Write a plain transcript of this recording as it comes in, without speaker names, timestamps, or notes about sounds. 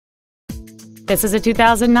This is a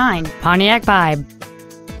 2009 Pontiac Vibe.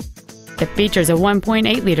 It features a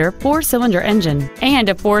 1.8-liter four-cylinder engine and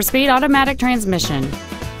a 4-speed automatic transmission.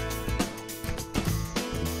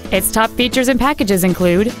 Its top features and packages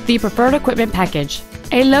include the Preferred Equipment Package,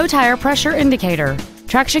 a low tire pressure indicator,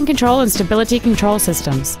 traction control and stability control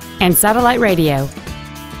systems, and satellite radio.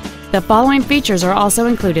 The following features are also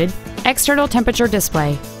included: external temperature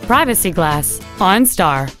display, privacy glass,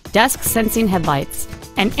 OnStar, dusk sensing headlights,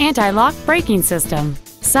 an anti-lock braking system,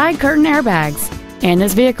 side curtain airbags, and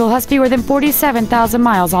this vehicle has fewer than 47,000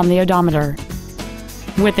 miles on the odometer.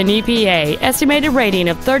 With an EPA estimated rating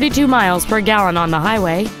of 32 miles per gallon on the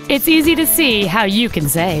highway, it's easy to see how you can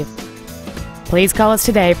save. Please call us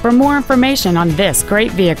today for more information on this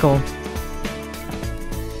great vehicle.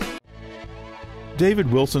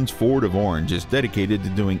 David Wilson's Ford of Orange is dedicated to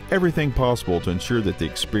doing everything possible to ensure that the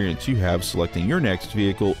experience you have selecting your next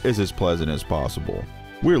vehicle is as pleasant as possible.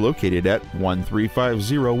 We're located at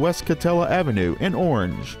 1350 West Katella Avenue in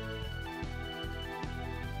Orange.